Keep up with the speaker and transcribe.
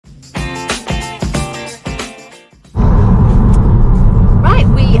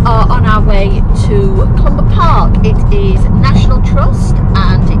way to Clumber Park. It is National Trust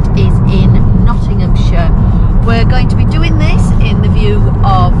and it is in Nottinghamshire. We're going to be doing this in the view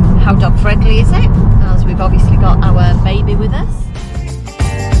of how dog friendly is it, as we've obviously got our baby with us.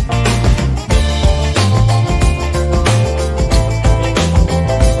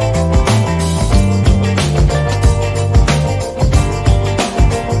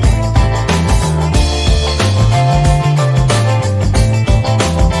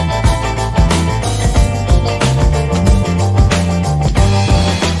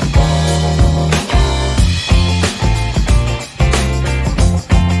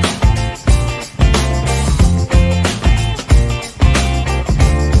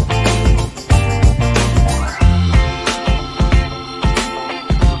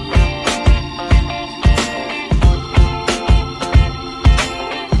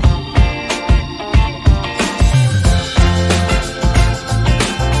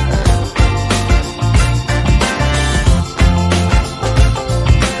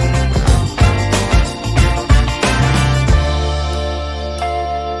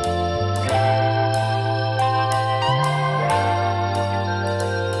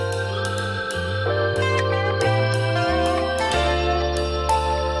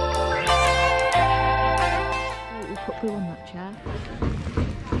 On that chair.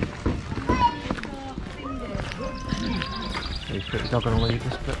 So you put the dog on a lead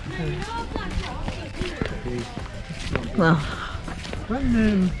this bit. Well, I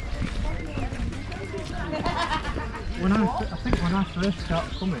think when I first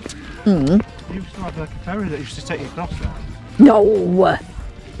started coming, you used to have like a terrier that used to take you across there. No, when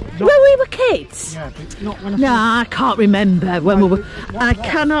we were kids. Yeah, but not when No, I can't remember when we were. I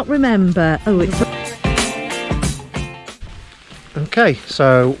cannot remember. Oh, it's. Okay,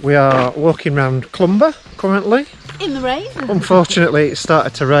 so we are walking around Clumber currently. In the rain. Unfortunately, it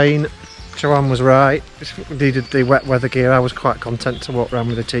started to rain. Joanne was right. Needed the wet weather gear. I was quite content to walk around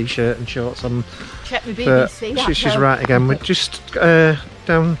with a t-shirt and shorts on. Check my BBC. She's right again. We're just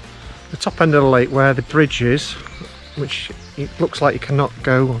down the top end of the lake where the bridge is, which it looks like you cannot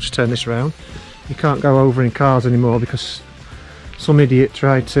go. I'll just turn this around. You can't go over in cars anymore because some idiot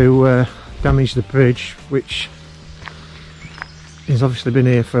tried to damage the bridge, which has obviously been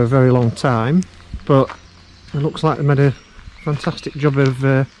here for a very long time, but it looks like they made a fantastic job of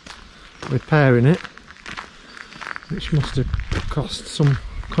repairing it, which must have cost some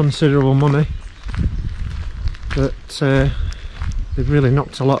considerable money, but they've really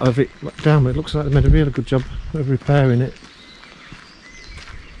knocked a lot of it down. But it looks like they made a really good job of repairing it.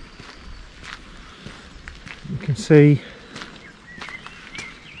 You can see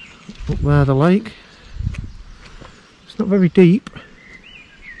up there the lake. It's not very deep,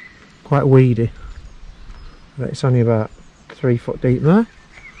 quite weedy, but it's only about 3 foot deep there.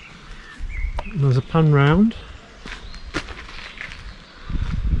 And there's a pan round.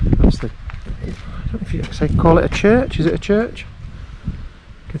 That's the, I don't know if you call it a church. Is it a church?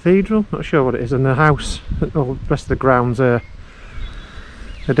 Cathedral? Not sure what it is. And the house, all the rest of the grounds are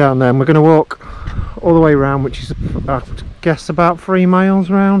down there. And we're going to walk all the way around, which is, I guess, about 3 miles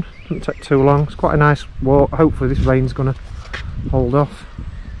round. Doesn't take too long. It's quite a nice walk. Hopefully this rain's going to hold off.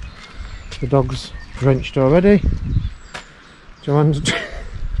 The dog's drenched already. Joanne's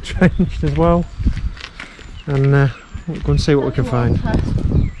drenched as well. And we'll go and see what we can find.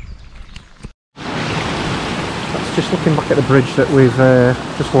 That's just looking back at the bridge that we've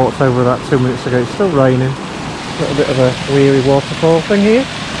just walked over about 2 minutes ago. It's still raining. A little bit of a weary waterfall thing here.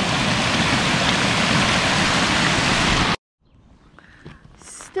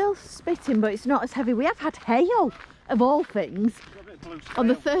 Still spitting, but it's not as heavy. We have had hail, of all things, on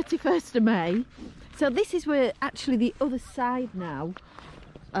the 31st of May. So this is where actually the other side now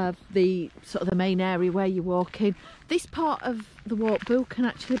of the sort of the main area where you're walking. This part of the walk Boo can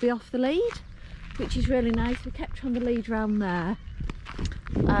actually be off the lead, which is really nice. We kept her on the lead round there.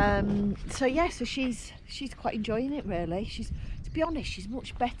 So yeah, so she's quite enjoying it really. To be honest, she's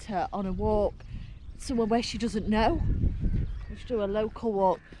much better on a walk somewhere where she doesn't know. Let's do a local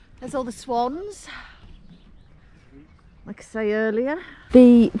walk. There's all the swans, like I say earlier.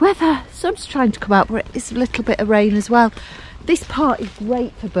 The weather, sun's trying to come out, but it's a little bit of rain as well. This part is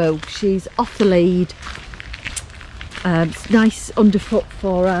great for Boo. She's off the lead. It's nice underfoot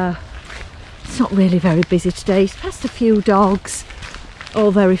for her. It's not really very busy today. It's past a few dogs,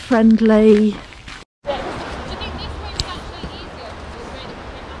 all very friendly.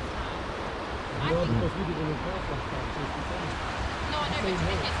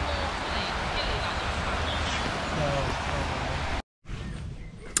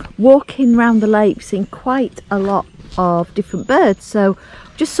 Walking round the lake, seeing quite a lot of different birds. So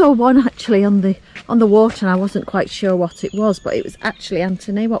just saw one actually on the water, and I wasn't quite sure what it was, but it was actually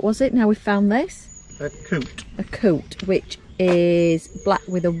Anthony. What was it? Now we found this. A coot. A coot, which is black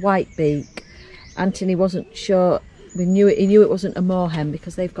with a white beak. Anthony wasn't sure. He knew it wasn't a moorhen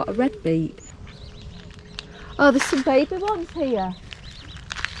because they've got a red beak. Oh, there's some baby ones here.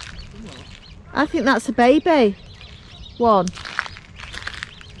 I think that's a baby one.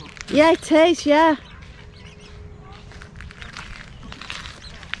 Yeah, it is, yeah.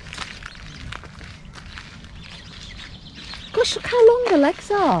 Gosh, look how long the legs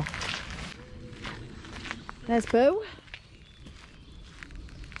are. There's Boo.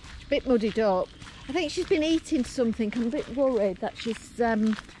 A bit muddied up. I think she's been eating something. I'm a bit worried that she's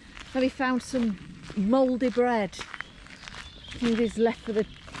maybe found some mouldy bread. Maybe it's left for the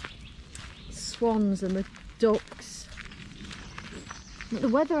swans and the ducks. But the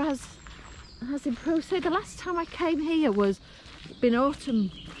weather has improved. So the last time I came here was been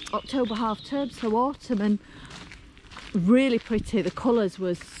autumn, October half term, so autumn, and really pretty. The colours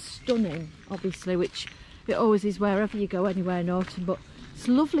were stunning, obviously, which it always is wherever you go, anywhere in autumn. But it's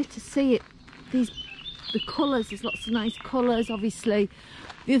lovely to see it. The colours, there's lots of nice colours. Obviously,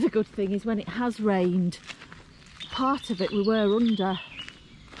 the other good thing is when it has rained, part of it we were under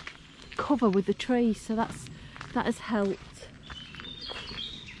cover with the trees, so that has helped.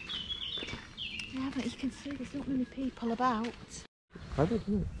 Yeah, but you can see there's not many people about.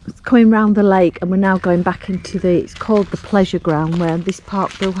 It's coming round the lake, and we're now going back into it's called the pleasure ground, where this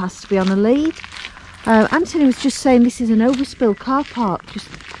park bill has to be on a lead. Anthony was just saying this is an overspill car park just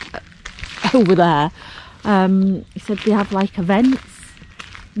over there. He said they have like events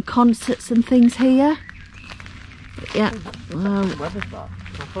and concerts and things here. But yeah.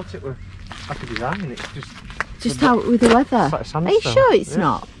 I thought it was like a design. It's just out with the weather. It's like a sandstone. Are you sure it's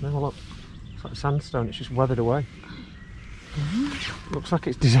not? No, look. It's like sandstone. It's just weathered away. Looks like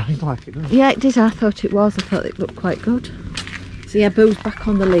it's designed like it, doesn't it? Yeah, it did. I thought it was. I thought it looked quite good. So yeah, Boo's back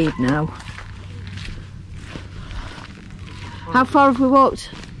on the lead now. How far have we walked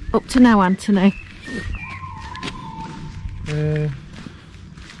up to now, Anthony?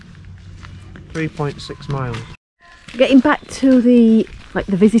 3.6 miles. Getting back to the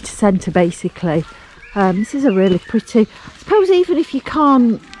visitor centre, basically. This is a really pretty. I suppose even if you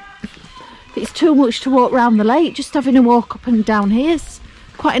can't, if it's too much to walk round the lake, just having a walk up and down here is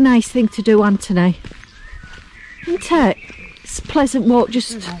quite a nice thing to do, Anthony. Isn't it? It's a pleasant walk.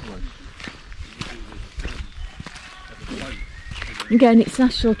 Just again, it's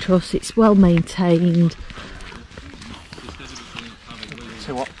National Trust. It's well maintained.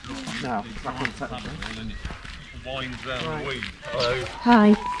 So what? Now, hello.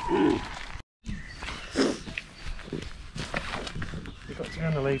 Hi. You've got to be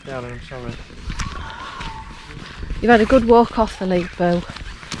on the lead, darling, I'm sorry. You've had a good walk off the lead, Boo.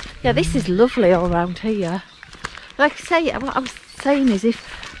 Yeah, this is lovely all round here. Like I say, what I was saying is if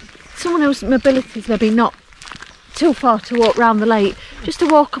someone else's mobility is maybe not too far to walk round the lake, just to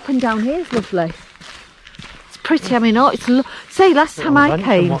walk up and down here is lovely. It's pretty. I mean, say last time I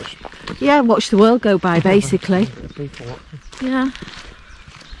came, watch the world go by, basically. Yeah.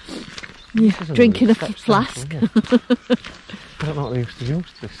 You're drinking a flask. I don't know what they used to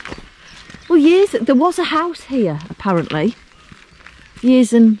use this. Well, there was a house here, apparently.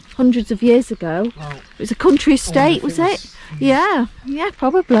 Years and hundreds of years ago. Oh. It was a country estate, was it? Yeah,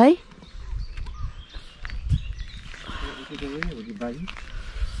 probably.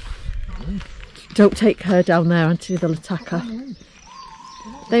 Don't take her down there, Auntie, they'll attack her.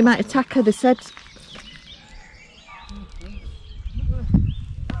 They might attack her, they said.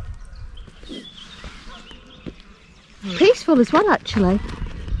 Peaceful as well, actually.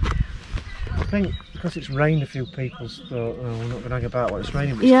 I think because it's rained, a few people thought, oh, we're not going to hang about while it's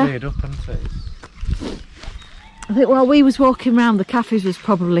raining, but it's cleared up, hasn't it? I think while we was walking round, the cafes was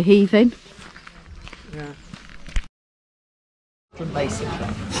probably heaving. Yeah. Basically.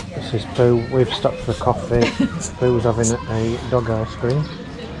 This is Boo. We've stopped for coffee. Boo's having a dog ice cream. I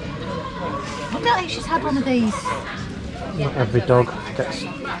don't think she's had one of these. Not every dog gets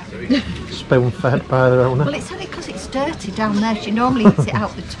spoon-fed by their owner. Well, it's only because it's dirty down there. She normally eats it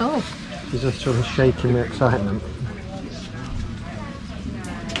out the tub. She's just sort of shaking with excitement.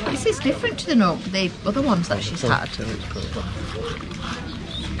 This is different to the other ones that she's had.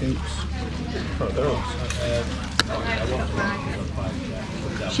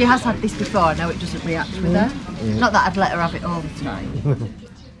 She has had this before. I know it doesn't react with her. Not that I'd let her have it all the time.